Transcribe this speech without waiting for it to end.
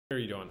How are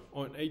you doing?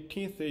 On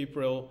 18th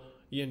April,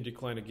 yen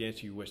declined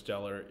against US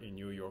dollar in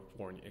New York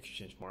foreign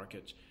exchange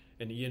markets,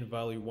 and yen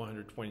valued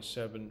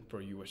 127 per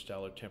US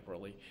dollar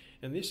temporarily.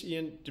 And this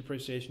yen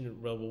depreciation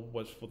level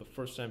was for the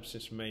first time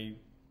since May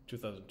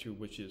 2002,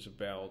 which is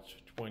about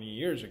 20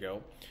 years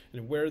ago,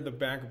 and where the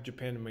Bank of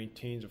Japan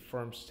maintains a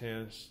firm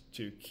stance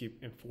to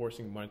keep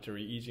enforcing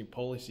monetary easing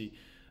policy,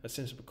 a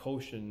sense of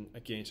caution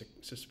against a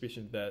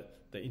suspicion that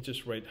the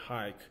interest rate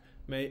hike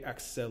may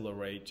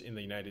accelerate in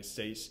the United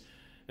States,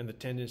 and the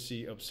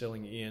tendency of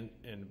selling in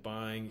and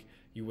buying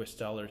US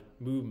dollar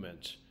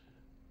movement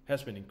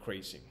has been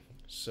increasing.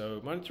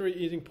 So monetary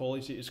easing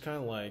policy is kind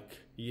of like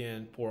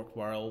yen pork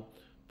barrel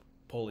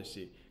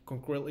policy.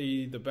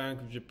 Concretely, the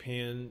Bank of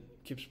Japan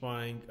keeps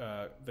buying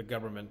the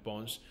government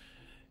bonds,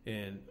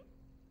 and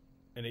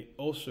it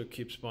also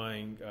keeps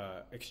buying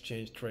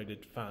exchange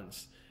traded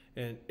funds.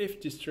 And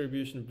if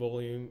distribution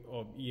volume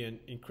of yen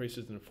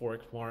increases in the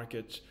forex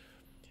markets,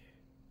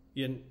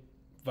 yen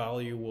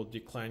value will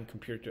decline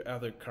compared to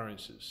other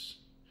currencies.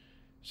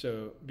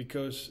 So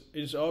because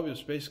it is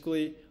obvious,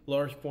 basically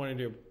large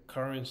quantity of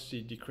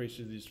currency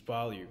decreases its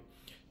value.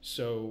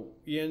 So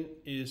yen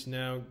is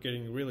now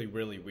getting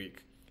really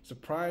weak. So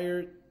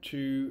prior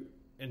to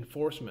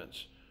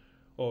enforcement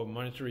of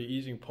monetary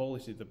easing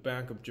policy, the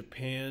Bank of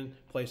Japan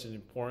places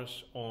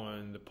importance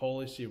on the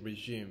policy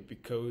regime,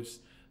 because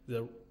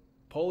the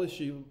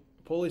policy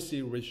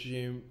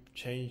regime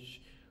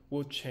change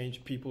will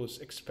change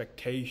people's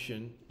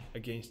expectation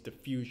against the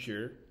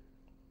future,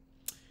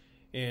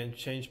 and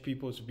change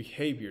people's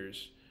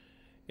behaviors,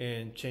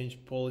 and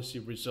change policy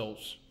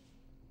results.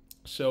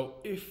 So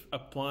if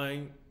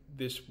applying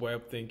this way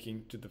of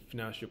thinking to the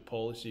financial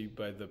policy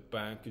by the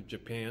Bank of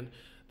Japan,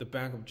 the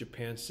Bank of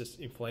Japan sets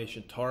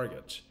inflation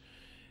targets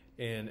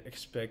and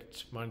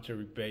expects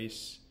monetary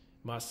base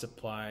mass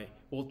supply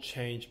will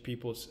change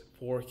people's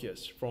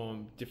forecasts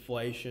from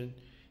deflation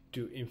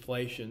to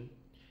inflation,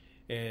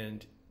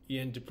 and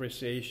yen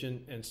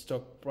depreciation and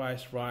stock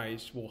price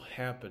rise will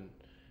happen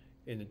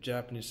in the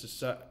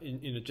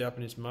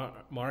Japanese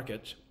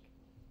market,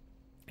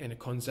 and the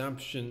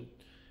consumption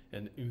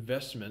and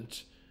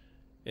investment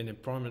and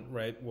employment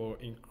rate will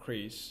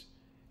increase,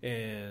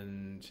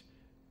 and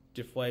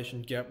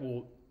deflation gap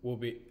will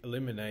be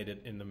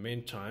eliminated in the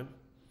meantime,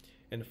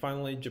 and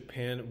finally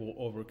Japan will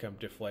overcome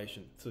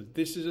deflation. So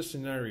this is a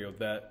scenario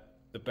that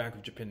the Bank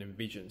of Japan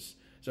envisions.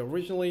 So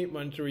originally,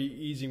 monetary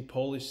easing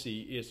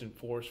policy is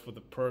enforced for the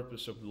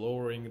purpose of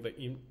lowering the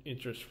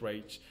interest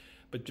rates,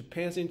 but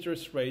Japan's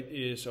interest rate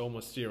is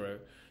almost zero,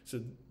 so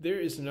there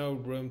is no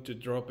room to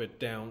drop it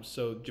down.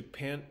 So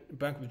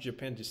Bank of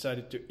Japan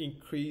decided to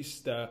increase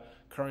the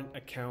current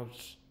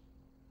account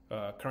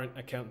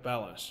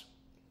balance.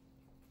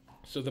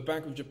 So the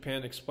Bank of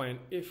Japan explained,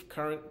 if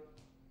current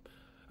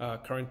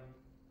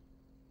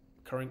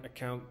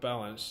account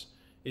balance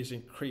is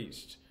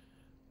increased,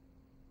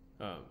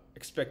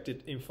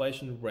 expected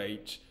inflation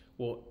rate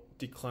will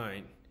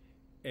decline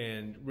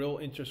and real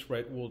interest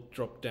rate will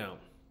drop down.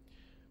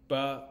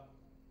 But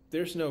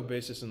there's no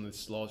basis in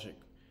this logic.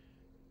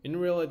 In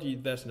reality,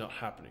 that's not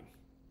happening.